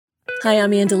Hi,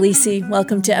 I'm Andalisi.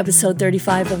 Welcome to episode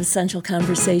 35 of Essential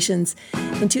Conversations.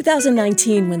 In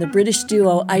 2019, when the British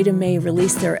duo Ida May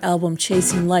released their album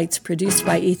Chasing Lights, produced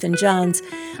by Ethan Johns,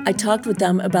 I talked with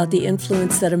them about the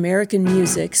influence that American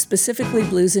music, specifically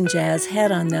blues and jazz,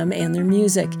 had on them and their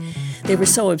music. They were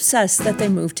so obsessed that they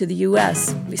moved to the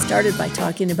U.S. We started by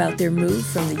talking about their move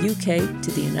from the U.K.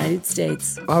 to the United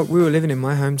States. We were living in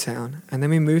my hometown, and then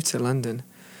we moved to London.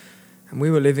 And we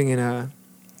were living in a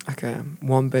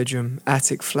one-bedroom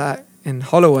attic flat in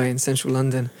Holloway in central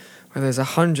London, where there's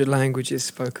 100 languages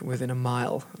spoken within a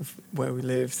mile of where we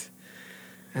lived.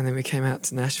 And then we came out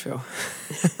to Nashville.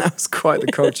 That was quite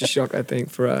the culture shock, I think,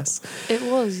 for us. It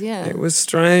was, yeah. It was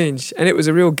strange. And it was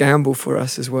a real gamble for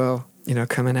us as well, you know,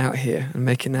 coming out here and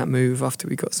making that move after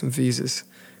we got some visas.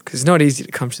 Because it's not easy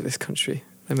to come to this country.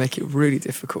 They make it really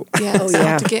difficult. Yeah, it's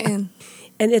hard to get in.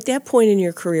 And at that point in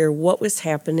your career, what was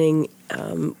happening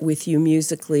with you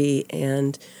musically,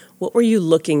 and what were you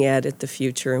looking at the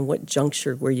future, and what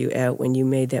juncture were you at when you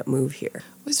made that move here?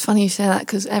 It's funny you say that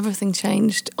because everything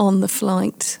changed on the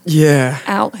flight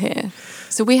out here.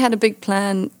 So we had a big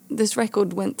plan. This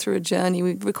record went through a journey.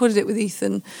 We recorded it with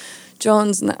Ethan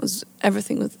Johns, and that was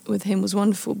everything with him was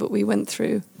wonderful, but we went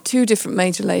through 2 different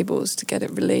major labels to get it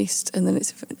released, and then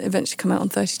it's eventually come out on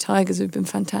 30 Tigers, who've been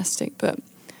fantastic. But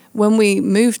when we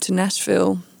moved to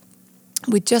Nashville,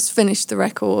 we'd just finished the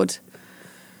record,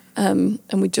 and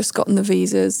we'd just gotten the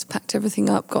visas, packed everything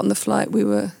up, got on the flight. We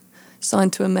were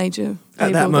signed to a major at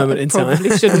label that moment in time.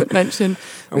 Probably shouldn't mention.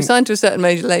 We signed to a certain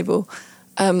major label,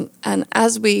 and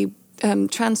as we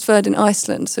transferred in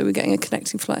Iceland, so we're getting a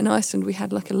connecting flight in Iceland, we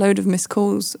had like a load of missed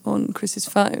calls on Chris's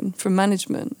phone from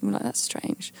management. And we're like, that's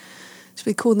strange. So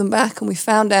we called them back, and we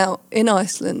found out in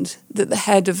Iceland that the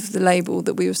head of the label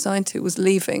that we were signed to was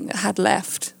leaving, had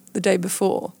left the day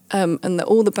before, and that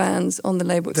all the bands on the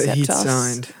label except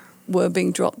us were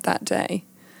being dropped that day.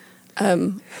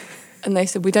 And they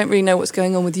said, we don't really know what's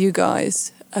going on with you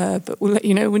guys, but we'll let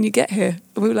you know when you get here.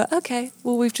 And we were like, okay,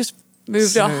 well, we've just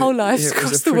moved our whole lives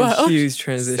across the world. It was a pretty huge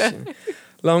transition. So.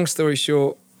 Long story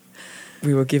short,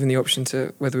 we were given the option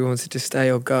to whether we wanted to stay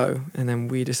or go, and then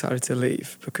we decided to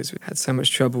leave because we had so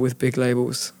much trouble with big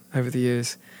labels over the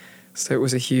years. So it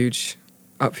was a huge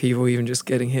upheaval even just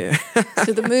getting here.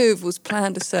 So the move was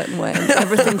planned a certain way, and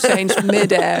everything changed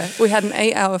mid-air. We had an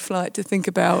 8-hour flight to think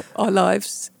about our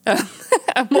lives and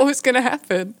what was going to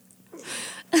happen.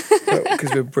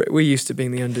 Because we're used to being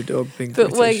the underdog, being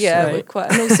British. But we're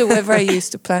quite, and also we're very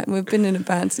used to playing. We've been in a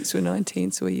band since we were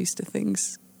 19, so we're used to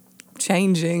things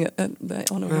changing on a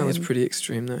whim. That was pretty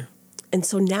extreme, though. And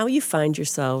so now you find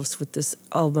yourselves with this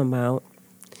album out.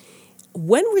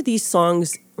 When were these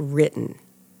songs written?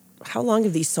 How long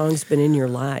have these songs been in your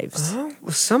lives?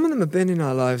 Well, some of them have been in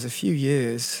our lives a few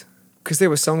years, because there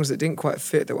were songs that didn't quite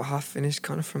fit, that were half finished,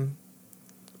 kind of from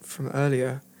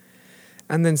earlier.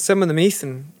 And then some of them,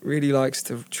 Ethan really likes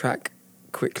to track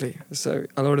quickly. So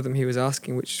a lot of them he was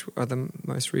asking which are the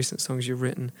most recent songs you've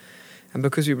written. And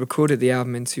because we recorded the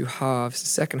album in 2 halves, the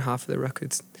second half of the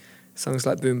records, songs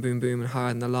like Boom Boom Boom and Higher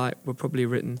Than the Light were probably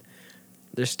written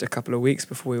just a couple of weeks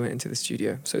before we went into the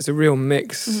studio. So it's a real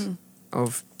mix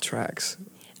of tracks.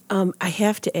 I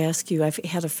have to ask you, I've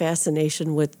had a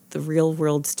fascination with the Real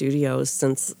World Studios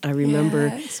since I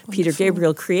remember Peter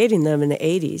Gabriel creating them in the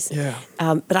 80s. Yeah.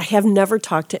 But I have never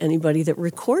talked to anybody that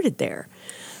recorded there.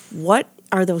 What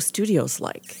are those studios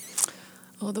like?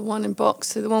 Oh, the one in Box,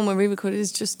 so the one where we recorded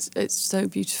is just, it's so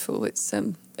beautiful. It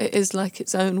is like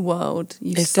its own world.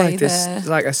 It's stay like there. It's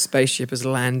like a spaceship has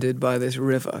landed by this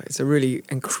river. It's a really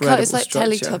incredible It's like structure.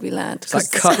 Teletubby Land. It's like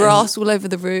there's grass all over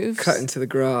the roofs. Cut into the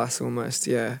grass almost,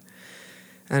 yeah.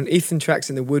 And Ethan tracks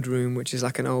in the wood room, which is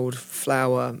like an old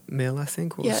flour mill, I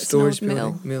think, or storage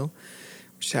mill,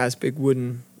 which has big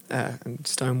wooden and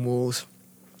stone walls.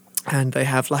 And they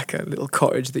have like a little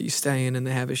cottage that you stay in, and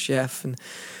they have a chef, and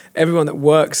everyone that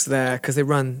works there, because they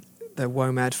run the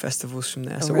WOMAD festivals from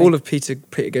there. So all of Peter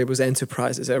Gabriel's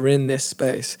enterprises are in this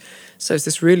space. So it's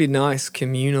this really nice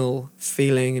communal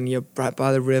feeling, and you're right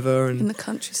by the river and in the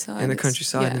countryside. In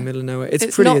the middle of nowhere.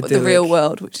 It's pretty not idyllic. The real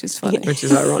world, which is funny. Which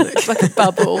is ironic. It's like a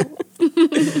bubble.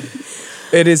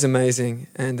 It is amazing,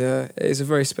 and it is a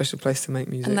very special place to make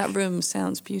music. And that room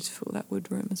sounds beautiful, that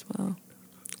wood room as well.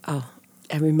 Oh,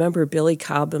 I remember the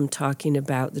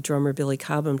drummer Billy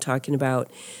Cobham talking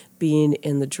about being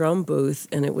in the drum booth,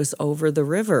 and it was over the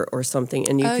river or something,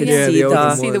 and you could see the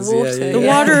water, the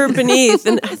water beneath.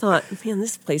 And I thought, man,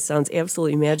 this place sounds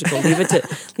absolutely magical. Leave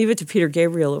it to Peter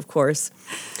Gabriel, of course.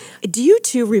 Do you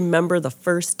two remember the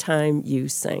first time you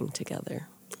sang together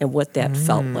and what that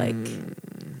felt like?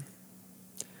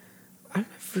 I don't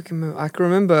know if we can remember. I can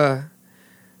remember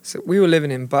So we were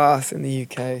living in Bath in the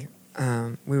UK.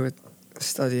 We were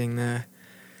studying there,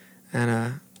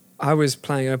 and I was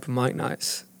playing open mic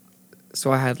nights.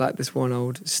 So I had like this one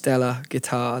old Stella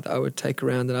guitar that I would take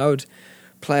around, and I would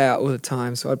play out all the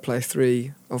time. So I'd play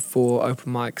 3 or 4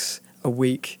 open mics a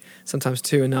week, sometimes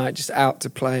 2 a night, just out to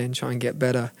play and try and get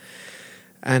better.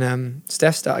 And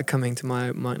Steph started coming to my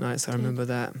open mic nights. I remember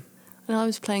that. And I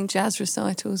was playing jazz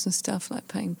recitals and stuff, like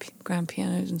playing grand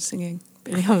pianos and singing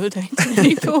Billie Holiday to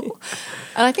people.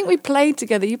 And I think we played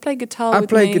together. You played guitar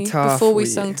with me. I played guitar before we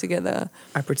sung together.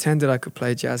 I pretended I could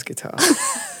play jazz guitar.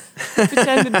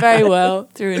 Pretended very well,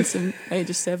 threw in some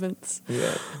major sevenths.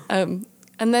 Yeah. And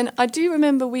then I do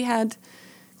remember we had,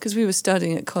 because we were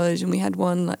studying at college, and we had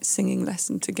one like singing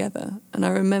lesson together. And I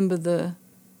remember the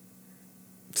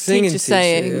teacher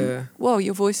saying, "Well,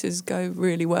 your voices go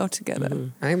really well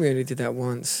together." I think we only did that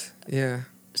once. Yeah.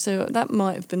 So that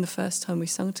might have been the first time we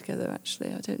sung together.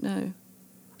 Actually, I don't know.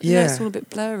 Yeah. It's all a bit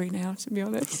blurry now, to be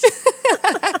honest.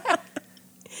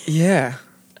 Yeah.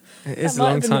 It is a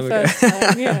long time ago.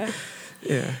 Yeah.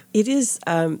 Yeah. It is,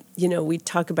 we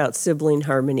talk about sibling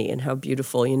harmony and how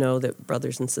beautiful, that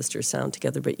brothers and sisters sound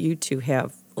together, but you two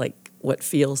have like what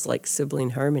feels like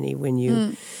sibling harmony when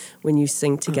you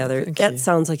sing together. That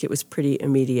sounds like it was pretty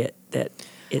immediate, that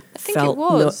it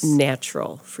felt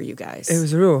natural for you guys. It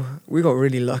was we got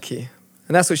really lucky.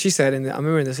 And that's what she said. I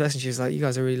remember in this lesson, she was like, "You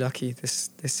guys are really lucky. This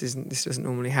doesn't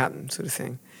normally happen," sort of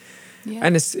thing. Yeah.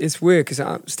 And it's weird because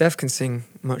Steph can sing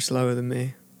much lower than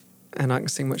me, and I can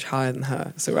sing much higher than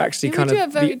her. So we're actually kind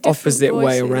of the opposite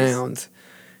way around.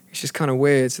 It's just kind of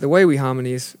weird. So the way we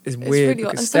harmony is weird, really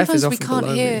because Steph is often below me.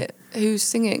 Sometimes we can't hear who's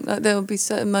singing. Like there'll be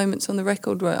certain moments on the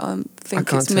record where I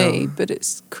think it's me, but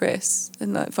it's Chris,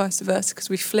 and like vice versa, because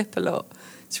we flip a lot.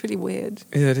 It's really weird.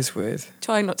 Yeah, it is weird.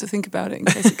 Trying not to think about it in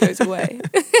case it goes away.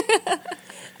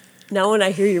 Now when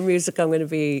I hear your music, I'm going to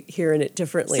be hearing it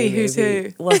differently. See who's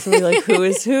who. Well, it's going to be like, who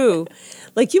is who?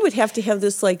 Like you would have to have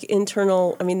this like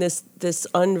internal, this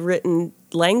unwritten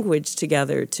language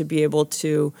together to be able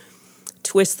to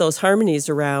twist those harmonies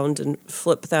around and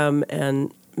flip them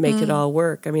and make it all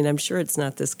work. I'm sure it's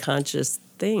not this conscious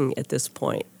thing at this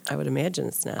point. I would imagine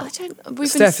it's not.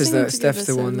 Steph's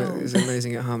the one that is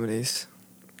amazing at harmonies.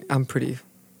 I'm pretty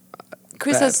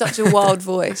Chris bad. has such a wild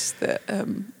voice that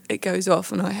it goes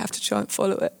off and I have to try and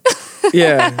follow it.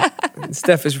 Yeah.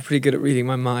 Steph is pretty good at reading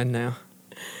my mind now.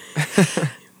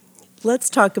 Let's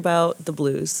talk about the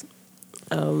blues,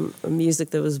 a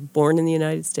music that was born in the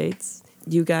United States.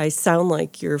 You guys sound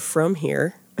like you're from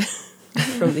here,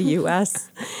 from the U.S.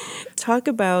 Talk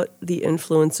about the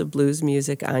influence of blues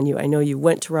music on you. I know you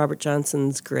went to Robert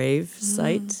Johnson's grave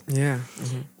site. Yeah.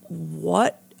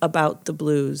 What about the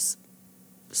blues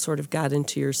sort of got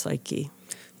into your psyche?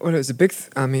 Well, it was a big...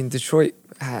 Detroit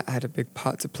had a big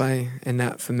part to play in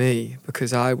that for me,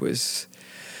 because I was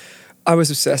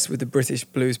obsessed with the British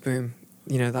blues boom.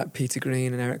 Like Peter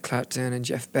Green and Eric Clapton and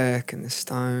Jeff Beck and the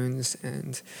Stones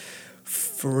and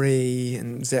Free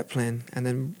and Zeppelin. And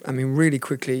then, really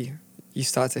quickly, you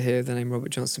start to hear the name Robert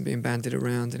Johnson being bandied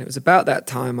around. And it was about that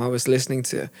time I was listening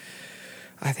to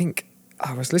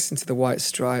the White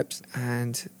Stripes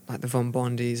and like the Von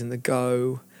Bondies and the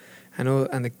Go and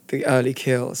the early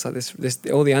Kills. Like this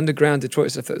all the underground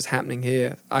Detroit stuff that was happening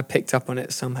here. I picked up on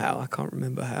it somehow. I can't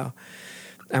remember how.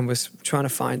 And was trying to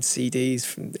find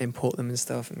CDs, import them and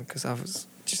stuff, and because I was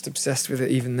just obsessed with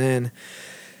it even then.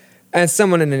 And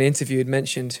someone in an interview had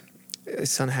mentioned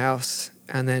Son House,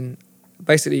 and then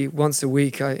basically once a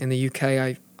week in the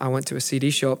UK, I went to a CD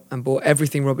shop and bought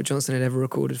everything Robert Johnson had ever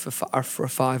recorded for a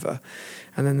 $5.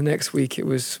 And then the next week it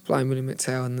was Blind Willie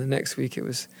McTell, and the next week it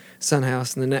was Son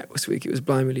House, and the next week it was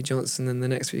Blind Willie Johnson, and the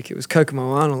next week it was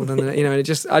Kokomo Arnold, and I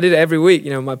did it every week,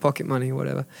 my pocket money or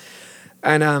whatever.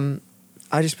 And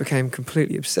I just became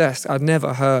completely obsessed. I'd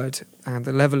never heard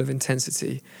the level of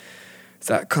intensity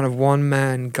that kind of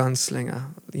one-man gunslinger,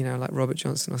 like Robert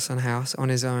Johnson or Son House on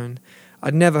his own.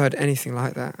 I'd never heard anything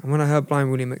like that. And when I heard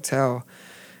Blind Willie McTell,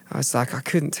 I was like, I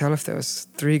couldn't tell if there was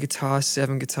 3 guitars,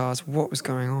 7 guitars, what was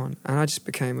going on. And I just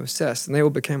became obsessed. And they all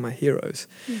became my heroes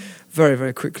very,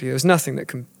 very quickly. There was nothing that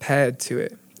compared to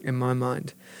it in my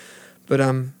mind. But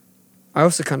I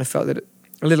also kind of felt that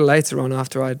a little later on,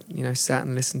 after I'd sat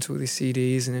and listened to all these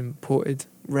CDs and imported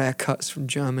rare cuts from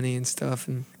Germany and stuff,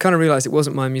 and kind of realised it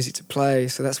wasn't my music to play,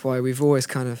 so that's why we've always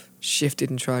kind of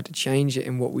shifted and tried to change it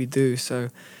in what we do. So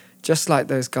just like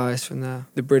those guys from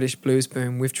the British blues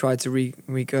boom, we've tried to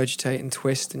regurgitate and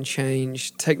twist and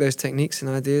change, take those techniques and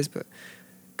ideas, but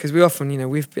because we often,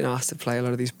 we've been asked to play a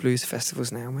lot of these blues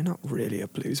festivals now, and we're not really a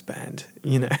blues band,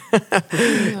 No.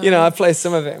 I play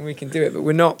some of it and we can do it, but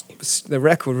we're not. The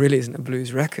record really isn't a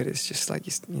blues record. It's just like,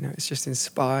 it's just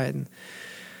inspired.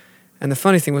 And the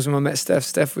funny thing was when I met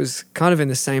Steph was kind of in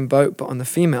the same boat, but on the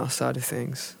female side of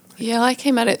things. Yeah, I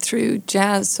came at it through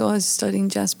jazz, so I was studying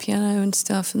jazz piano and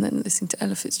stuff, and then listening to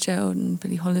Ella Fitzgerald and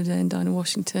Billie Holiday and Dinah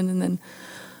Washington, and then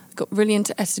I got really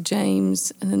into Etta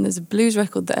James, and then there's a blues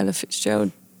record that Ella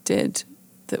Fitzgerald did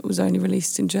that was only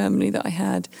released in Germany that I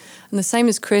had. And the same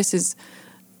as Chris is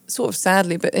sort of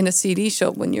sadly, but in a CD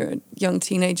shop when you're a young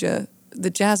teenager,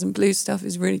 the jazz and blues stuff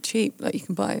is really cheap. Like you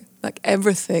can buy like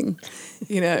everything,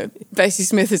 Bessie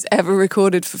Smith has ever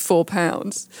recorded for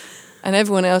 £4. And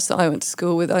everyone else that I went to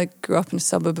school with, I grew up in a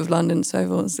suburb of London, so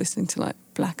everyone's listening to like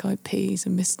Black Eyed Peas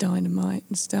and Miss Dynamite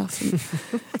and stuff. And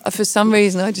for some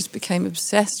reason, I just became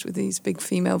obsessed with these big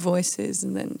female voices,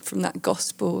 and then from that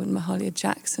gospel and Mahalia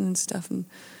Jackson and stuff. And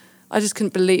I just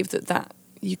couldn't believe that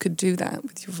you could do that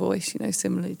with your voice,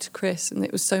 similarly to Chris. And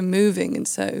it was so moving, and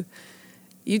so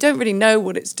you don't really know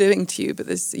what it's doing to you, but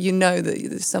that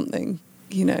there's something,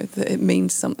 that it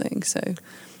means something. So,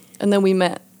 and then we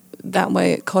met that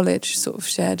way at college, sort of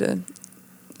shared a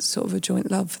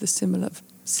joint love for the similar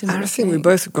And I think thing. we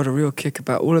both got a real kick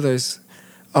about all of those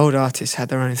old artists had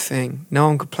their own thing. No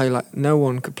one could play like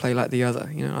the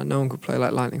other. No one could play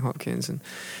like Lightning Hopkins, and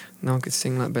no one could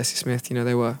sing like Bessie Smith.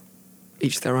 They were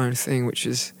each their own thing, which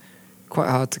is quite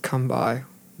hard to come by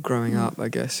growing up, I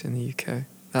guess, in the UK.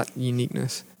 That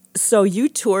uniqueness. So you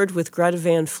toured with Greta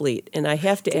Van Fleet, and I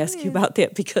have to ask you about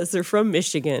that because they're from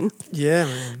Michigan. Yeah,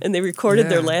 man. And they recorded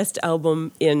their last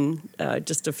album in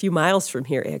just a few miles from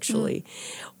here, actually.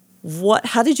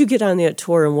 How did you get on that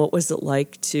tour, and what was it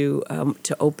like to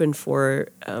open for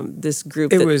this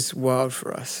group? It was wild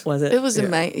for us. Was it? It was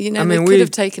amazing. I mean, they could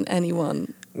have taken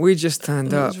anyone. We just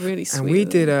turned up, It was really sweet. and we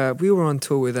did. We were on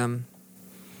tour with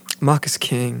Marcus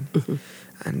King,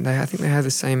 and I think they had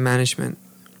the same management.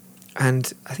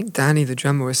 And I think Danny, the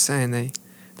drummer, was saying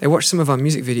they watched some of our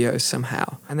music videos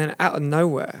somehow, and then out of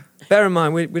nowhere. Bear in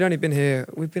mind, we'd only been here.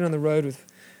 We've been on the road with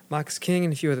Marcus King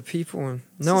and a few other people, and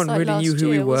no one really knew who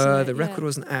we were. The record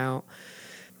wasn't out.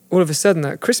 All of a sudden,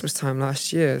 at Christmas time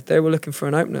last year, they were looking for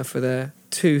an opener for their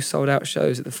 2 sold-out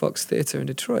shows at the Fox Theatre in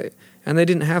Detroit, and they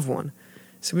didn't have one.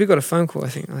 So we got a phone call, I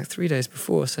think, like 3 days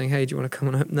before, saying, "Hey, do you want to come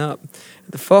and open up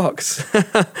at the Fox?"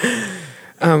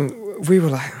 We were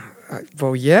like,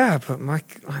 "Well, yeah, but my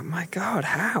God,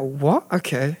 how? What?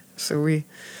 Okay." So we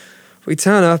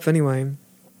turn up anyway,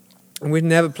 and we'd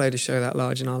never played a show that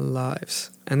large in our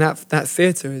lives, and that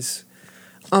theatre is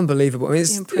unbelievable. I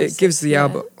mean, it gives the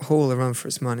Albert Hall a run for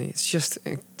its money. It's just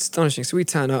astonishing. So we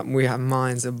turn up and our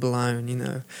minds are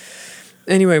blown,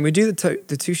 Anyway, we do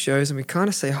the 2 shows, and we kind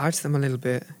of say hi to them a little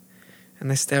bit, and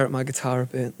they stare at my guitar a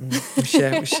bit, and we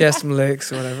share some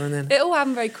lyrics or whatever, and then It all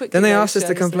happened very quickly. Then they asked us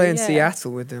to come play in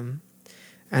Seattle with them,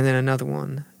 and then another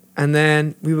one, and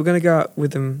then we were going to go out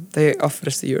with them. They offered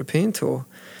us the European tour.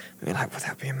 We were like, "Well,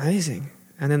 that'd be amazing,"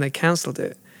 and then they cancelled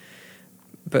it.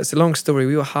 But it's a long story.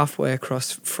 We were halfway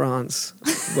across France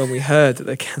when we heard that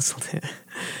they cancelled it.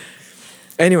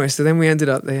 Anyway, so then they ended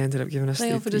up giving us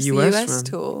the US run,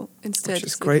 tour instead, which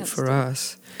is great for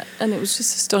us. And it was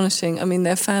just astonishing. I mean,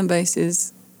 their fan base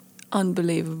is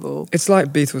unbelievable. It's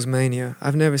like Beatles Mania.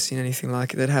 I've never seen anything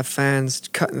like it. They'd have fans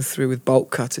cutting through with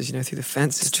bolt cutters, through the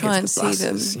fences To try and see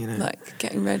buses, them, like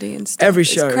getting ready and stuff. Every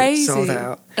It's show crazy. sold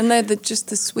out. And they're just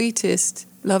the sweetest,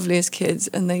 loveliest kids,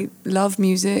 and they love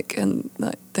music, and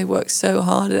they work so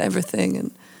hard at everything.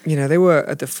 And they were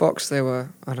at the Fox. They were,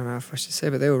 I don't know if I should say,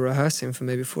 but they were rehearsing for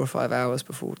maybe 4 or 5 hours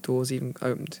before doors even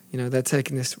opened. They're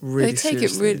taking this really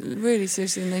seriously. They take it really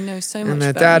seriously, and they know so much. And their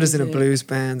about dad is in a music. blues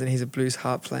band, and he's a blues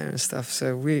harp player and stuff.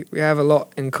 So we have a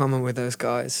lot in common with those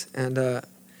guys. And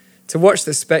to watch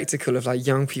the spectacle of like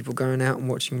young people going out and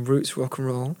watching roots rock and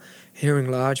roll,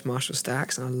 hearing large Marshall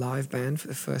Stacks and a live band for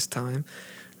the first time.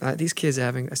 Like, these kids are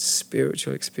having a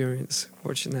spiritual experience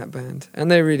watching that band, and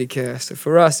they really care. So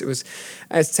for us,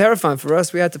 it's terrifying for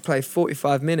us. We had to play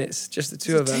 45 minutes, just the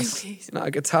two of us, like a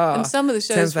guitar. And some of the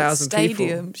shows were 10,000 people.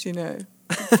 stadiums,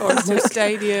 Forest Hill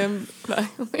Stadium.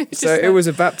 It was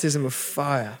a baptism of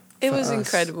fire. It was us.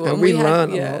 incredible, and we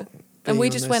learned a lot. And we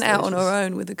being just on went those out on stages. our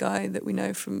own with a guy that we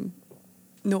know from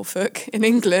Norfolk in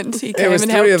England. He came was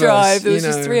and 3 helped of us, drive. There was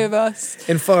just 3 of us.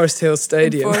 In Forest Hill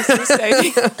Stadium. In Forest Hill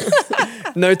Stadium.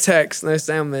 No text, no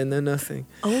sound man, no nothing.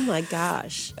 Oh my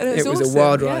gosh. And It was awesome, a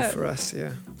wild yeah. ride for us,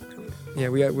 yeah. Yeah,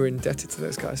 we're indebted to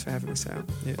those guys for having us out.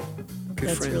 Yeah, good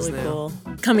That's friends really now. cool.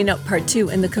 Coming up, part 2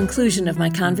 and the conclusion of my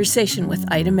conversation with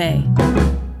Ida May.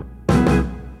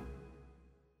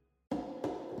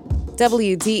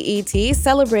 WDET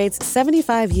celebrates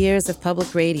 75 years of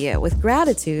public radio with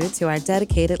gratitude to our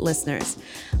dedicated listeners.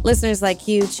 Listeners like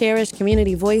you cherish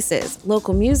community voices,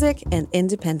 local music, and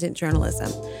independent journalism.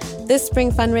 This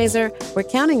spring fundraiser, we're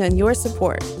counting on your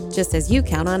support, just as you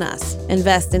count on us.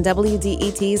 Invest in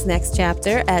WDET's next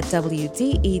chapter at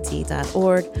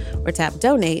WDET.org or tap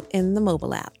Donate in the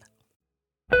mobile app.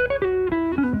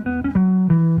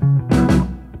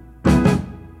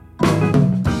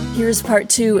 Here's part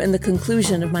 2 and the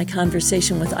conclusion of my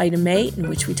conversation with Ida May, in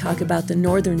which we talk about the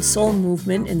Northern Soul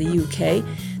movement in the UK,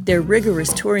 their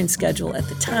rigorous touring schedule at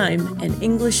the time, and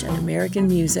English and American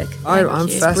music. I'm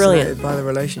It's fascinated brilliant. by the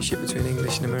relationship between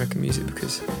English and American music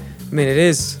because, I mean, it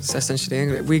is essentially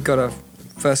English. We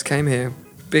first came here,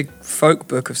 big folk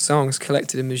book of songs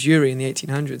collected in Missouri in the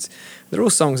 1800s. They're all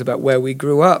songs about where we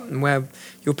grew up and where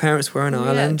your parents were in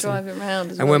Ireland. Driving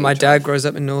around. And where my dad grows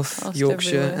up in North Past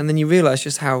Yorkshire. everywhere. And then you realise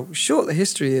just how short the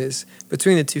history is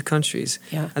between the two countries.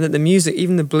 Yeah. And that the music,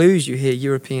 even the blues, you hear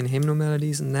European hymnal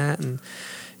melodies and that, and,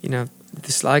 you know,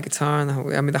 the slide guitar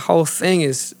and the whole thing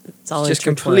is all just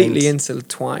intertwined. completely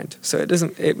intertwined. So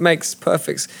it makes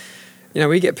perfect. You know,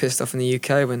 we get pissed off in the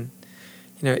UK when,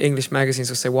 you know, English magazines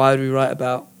will say, why would we write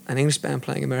about an English band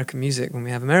playing American music when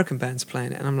we have American bands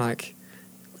playing it? And I'm like,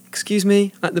 excuse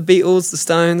me, like the Beatles, the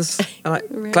Stones, like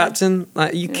Really? Clapton,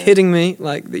 like, are you kidding me?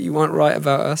 Like, that you won't write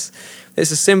about us? It's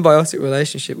a symbiotic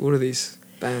relationship, all of these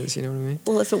bands, you know what I mean?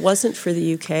 Well, if it wasn't for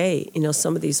the UK, you know,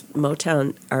 some of these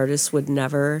Motown artists would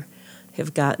never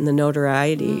have gotten the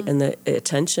notoriety and the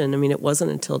attention. I mean, it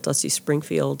wasn't until Dusty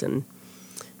Springfield and,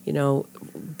 you know,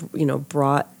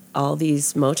 brought all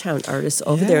these Motown artists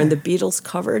over there, and the Beatles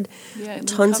covered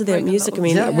tons of their music. I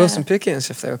mean, Yeah, Wilson Pickett and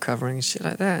stuff they were covering and shit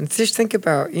like that. And just think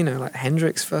about, you know, like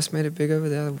Hendrix first made it big over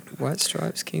there, White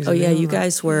Stripes, Kings oh of yeah, Leon, you like-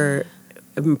 guys were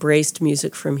embraced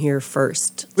music from here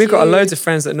first. We've got loads of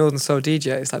friends that are Northern Soul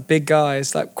DJs, like big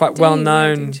guys, like quite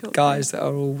well-known guys that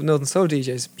are all Northern Soul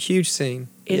DJs. Huge scene.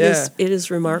 It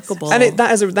is remarkable. And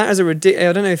that is a ridiculous.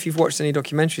 I don't know if you've watched any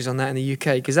documentaries on that in the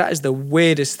UK, because that is the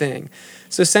weirdest thing.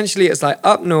 So essentially, it's like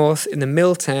up north in the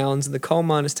mill towns and the coal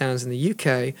miners' towns in the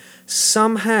UK,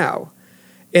 somehow,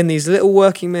 in these little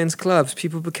working men's clubs,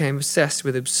 people became obsessed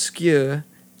with obscure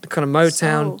kind of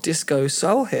Motown disco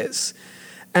soul hits.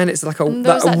 And it's like a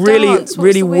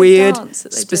really weird,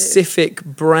 specific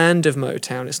brand of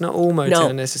Motown. It's not all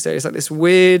Motown necessarily. It's like this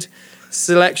weird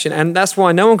selection. And that's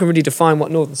why no one can really define what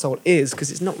Northern Soul is,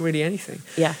 because it's not really anything.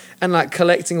 Yeah. And like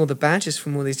collecting all the badges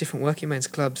from all these different working men's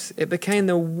clubs, it became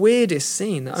the weirdest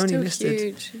scene that only listed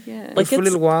huge. Yeah. like for a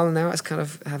little while. And now it's kind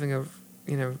of having a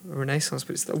renaissance,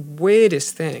 but it's the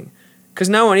weirdest thing. Because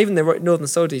no one, even the Northern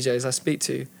Soul DJs I speak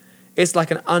to, it's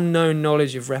like an unknown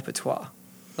knowledge of repertoire.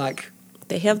 Like,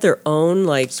 they have their own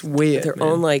it's weird,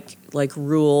 own like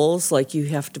rules. Like you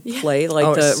have to play like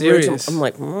Oh, the it's original. serious. I'm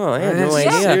like, I had no it's a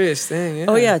idea. serious thing. Yeah.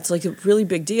 Oh yeah, it's like a really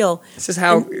big deal. This is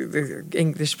how the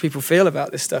English people feel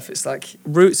about this stuff. It's like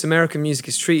roots American music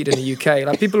is treated in the UK.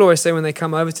 Like people always say when they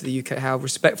come over to the UK how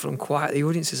respectful and quiet the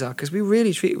audiences are, because we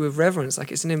really treat it with reverence.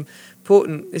 Like it's an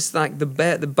important. It's like the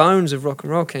bones of rock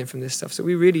and roll came from this stuff. So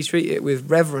we really treat it with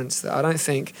reverence that I don't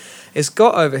think it's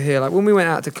got over here. Like when we went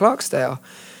out to Clarksdale.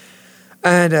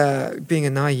 And being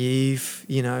a naive,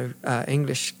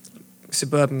 English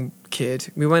suburban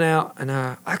kid, we went out and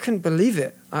I couldn't believe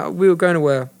it. We were going to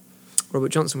where Robert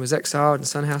Johnson was exiled and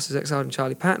Son House was exiled and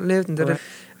Charlie Patton lived. And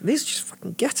these are just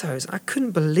fucking ghettos. I couldn't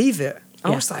believe it.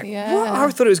 I was like, what? I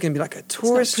thought it was going to be like a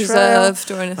tourist trail. Preserved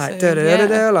or anything. Like,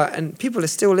 da-da-da-da-da. And people are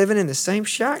still living in the same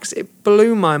shacks. It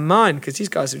blew my mind because these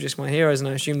guys were just my heroes, and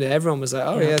I assumed that everyone was like,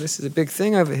 oh yeah, this is a big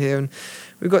thing over here. And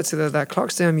we got to that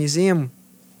Clarksdale Museum.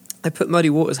 They put Muddy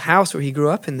Waters' house where he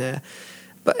grew up in there.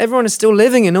 But everyone is still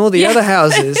living in all the other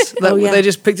houses. They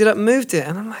just picked it up and moved it.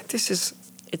 And I'm like, it's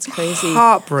crazy.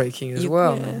 Heartbreaking as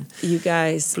well, man. You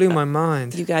guys blew my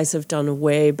mind. You guys have done a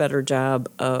way better job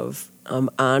of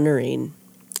honoring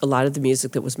a lot of the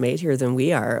music that was made here than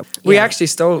we are. We actually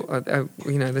stole,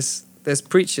 there's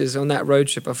preachers on that road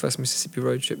trip, our first Mississippi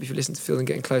road trip. If you listen to Feeling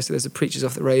Getting Closer, there's the preachers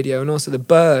off the radio, and also the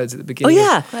Byrds at the beginning.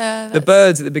 The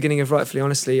Byrds at the beginning of Rightfully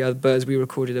Honestly are the Byrds we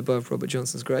recorded above Robert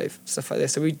Johnson's grave, stuff like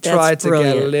this. So we tried to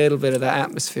get a little bit of that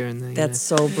atmosphere in there. That's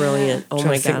so brilliant. Oh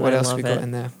my God, think what I else love we got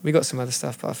in there. We got some other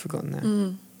stuff, but I've forgotten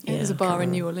that. There's a bar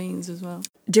in New Orleans as well.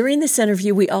 During this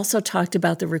interview, we also talked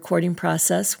about the recording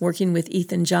process, working with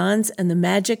Ethan Johns, and the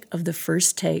magic of the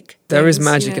first take. There is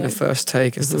magic in the first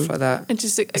take and stuff like that. And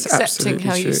just accepting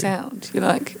how you sound. You're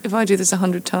like, if I do this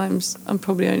 100 times, I'm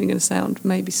probably only going to sound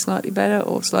maybe slightly better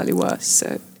or slightly worse.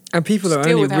 So, and people are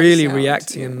only really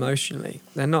reacting emotionally.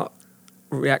 They're not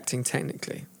reacting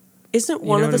technically. Isn't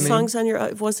one of the songs on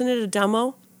your, wasn't it a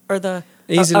demo? or the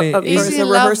Easily or Easy the in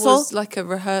Love rehearsal? was like a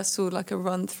rehearsal, like a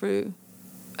run through,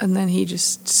 and then he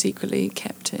just secretly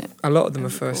kept it. a lot of them are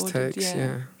and first recorded, takes.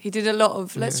 Yeah. He did a lot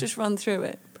of let's Yeah. just run through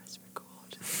it. Press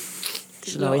record.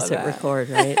 You should always hit that. record,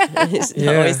 right? You should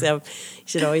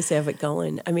Yeah. always have it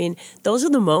going. I mean, those are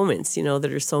the moments,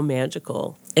 that are so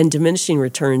magical. And diminishing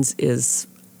returns is,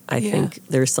 I Yeah. think,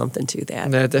 there's something to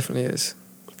that. There definitely is.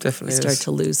 You Definitely start is.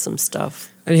 to lose some stuff.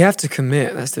 And you have to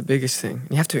commit. That's the biggest thing.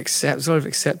 You have to accept. There's a lot of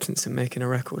acceptance in making a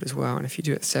record as well. And if you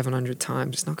do it 700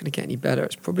 times, it's not going to get any better.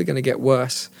 It's probably going to get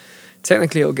worse.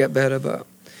 Technically, it'll get better, but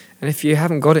and if you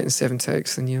haven't got it in 7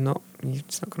 takes, then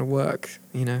it's not going to work.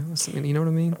 Or something. You know what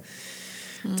I mean?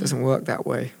 It doesn't work that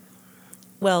way.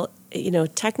 Well,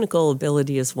 technical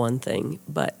ability is one thing,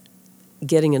 but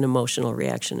getting an emotional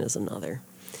reaction is another.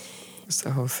 That's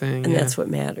the whole thing. And yeah. that's what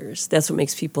matters. That's what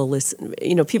makes people listen.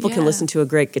 People can Yeah. listen to a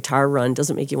great guitar run.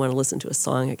 Doesn't make you want to listen to a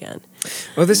song again.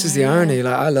 Well, this is the Yeah. irony.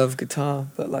 Like, I love guitar,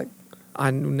 but like, I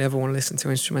never want to listen to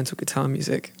instrumental guitar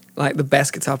music. Like the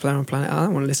best guitar player on planet, I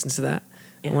don't want to listen to that.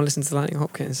 Yeah. I want to listen to Lightning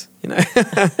Hopkins.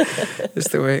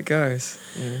 Just the way it goes.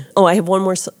 Yeah. Oh, I have one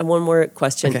more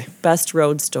question. Okay. Best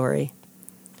road story.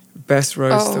 Best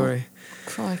road Oh. story.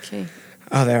 Crikey.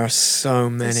 Oh, there are so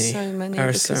many. There's so many. There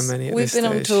are so because many at We've this been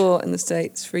on stage. tour in the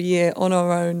States for a year on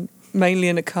our own, mainly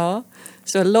in a car.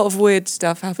 So a lot of weird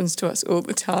stuff happens to us all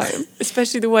the time,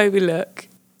 especially the way we look.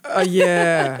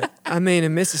 Yeah. I mean,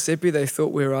 in Mississippi, they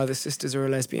thought we were either sisters or a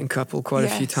lesbian couple quite a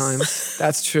few Yes. times.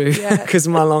 That's true. Yeah. Because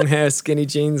my long hair, skinny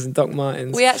jeans, and Doc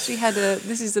Martens. We actually had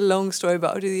this is a long story,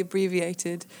 but I'll do the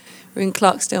abbreviated. We were in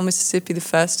Clarksdale, Mississippi the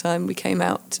first time we came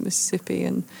out to Mississippi,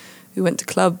 and we went to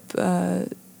Club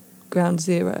Ground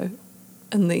Zero,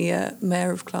 and the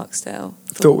mayor of Clarksdale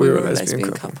Thought we were a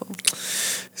lesbian couple.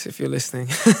 So if you're listening.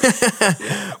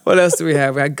 What else do we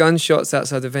have? We had gunshots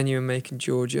outside the venue in Macon,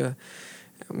 Georgia.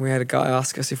 And we had a guy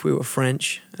ask us if we were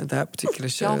French at that particular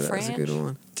show. Y'all That was a good French?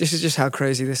 one. This is just how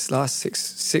crazy this last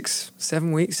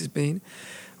 7 weeks has been.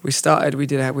 We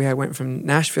went from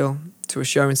Nashville to a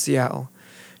show in Seattle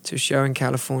to a show in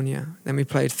California. Then we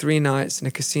played 3 nights in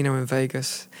a casino in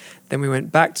Vegas. Then we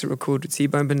went back to record with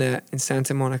T-Bone Burnett in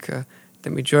Santa Monica.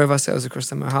 Then we drove ourselves across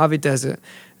the Mojave Desert,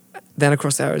 then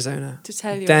across Arizona, To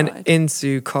Telluride. then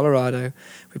into Colorado.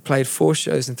 We played 4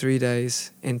 shows in 3 days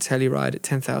in Telluride at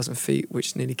 10,000 feet,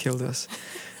 which nearly killed us.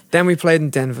 Then we played in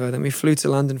Denver. Then we flew to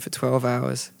London for 12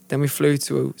 hours. Then we flew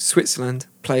to Switzerland,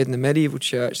 played in the medieval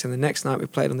church. Then the next night we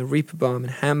played on the Reeperbahn in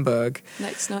Hamburg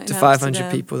Next night to in 500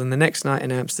 Amsterdam. people. Then the next night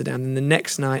in Amsterdam. Then the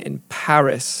next night in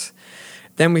Paris.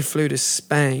 Then we flew to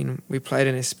Spain. We played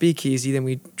in a speakeasy. Then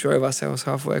we drove ourselves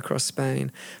halfway across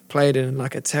Spain. Played in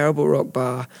like a terrible rock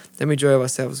bar. Then we drove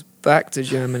ourselves back to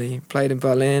Germany. Played in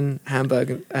Berlin,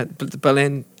 Hamburg,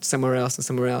 Berlin, somewhere else and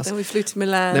somewhere else. Then we flew to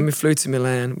Milan. Then we flew to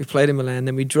Milan. We played in Milan.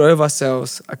 Then we drove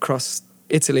ourselves across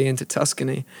Italy into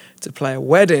Tuscany to play a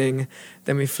wedding.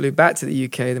 Then we flew back to the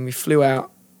UK. Then we flew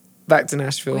out back to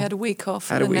Nashville. We had a week off,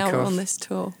 Had and a then now week we're off. on this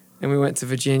tour. Then we went to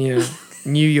Virginia,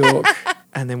 New York,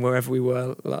 and then wherever we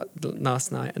were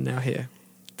last night, and now here.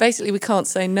 Basically, we can't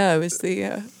say no. Is the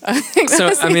I think So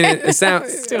that's I the mean, end of that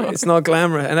it's story. not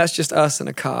glamorous, and that's just us in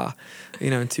a car,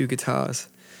 and 2 guitars,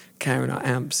 carrying our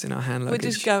amps in our hand We're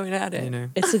luggage. just going at it.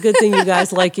 It's a good thing you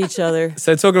guys like each other.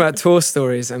 So talking about tour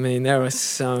stories, I mean, there are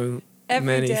so Every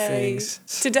many day. things.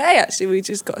 Today, actually, we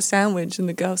just got a sandwich, and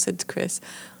the girl said to Chris,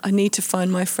 "I need to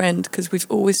find my friend because we've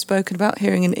always spoken about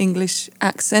hearing an English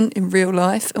accent in real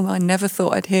life, and I never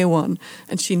thought I'd hear one.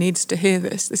 And she needs to hear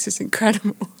this. This is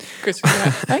incredible." Chris was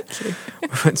like, "Thank you." We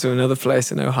went to another place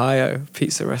in Ohio,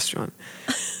 pizza restaurant.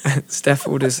 And Steph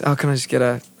orders, "Oh, can I just get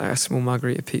a small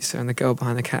margarita pizza?" And the girl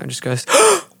behind the counter just goes,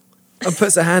 and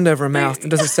puts her hand over her mouth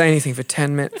and doesn't say anything for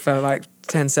 10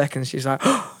 seconds. She's like,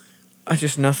 I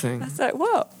just nothing. I was like,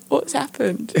 "What? What's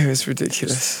happened?" It was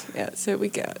ridiculous. Yeah, so we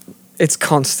get It's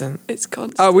constant. it's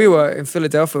constant. Oh, we were in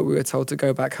Philadelphia. We were told to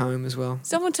go back home as well.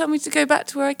 Someone told me to go back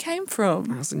to where I came from.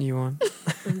 That's a new one.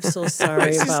 I'm so sorry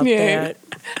This is about new. that.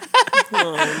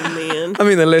 Oh, man. I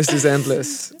mean, the list is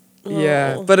endless.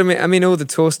 Yeah, Oh. but I mean, all the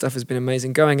tour stuff has been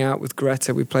amazing. Going out with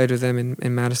Greta, we played with them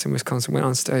in Madison, Wisconsin. Went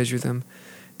on stage with them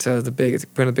to one of the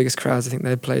biggest crowds I think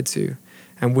they'd played to,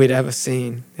 and we'd ever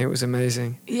seen. It was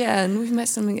amazing. Yeah, and we've met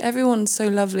everyone's so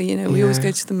lovely, We always Yeah.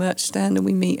 go to the merch stand and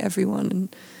we meet everyone,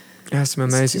 and It has some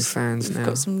it's amazing just- fans we've now.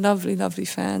 got some lovely, lovely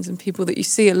fans and people that you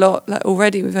see a lot. Like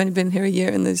already, we've only been here a year,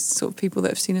 and there's sort of people that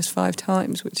have seen us 5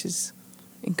 times, which is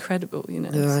incredible, Yeah,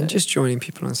 so. and just joining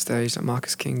people on stage, like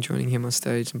Marcus King joining him on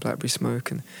stage and Blackberry Smoke.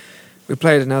 And we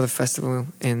played another festival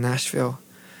in Nashville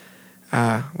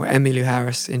where Emmylou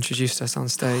Harris introduced us on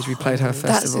stage. We played her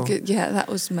festival. That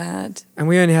was mad. And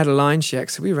we only had a line check,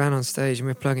 so we ran on stage and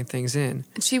we were plugging things in.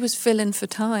 And she was filling for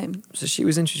time. So she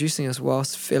was introducing us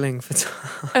whilst filling for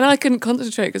time. And I couldn't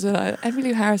concentrate because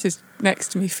Emmylou Harris is next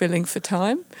to me filling for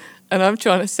time. And I'm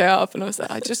trying to set up, and I was like,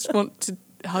 I just want to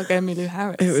hug Emmylou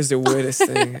Harris. It was the weirdest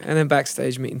thing. And then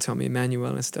backstage meeting Tommy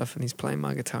Emmanuel and stuff, and he's playing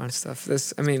my guitar and stuff.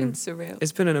 It's been surreal.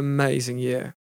 It's been an amazing year.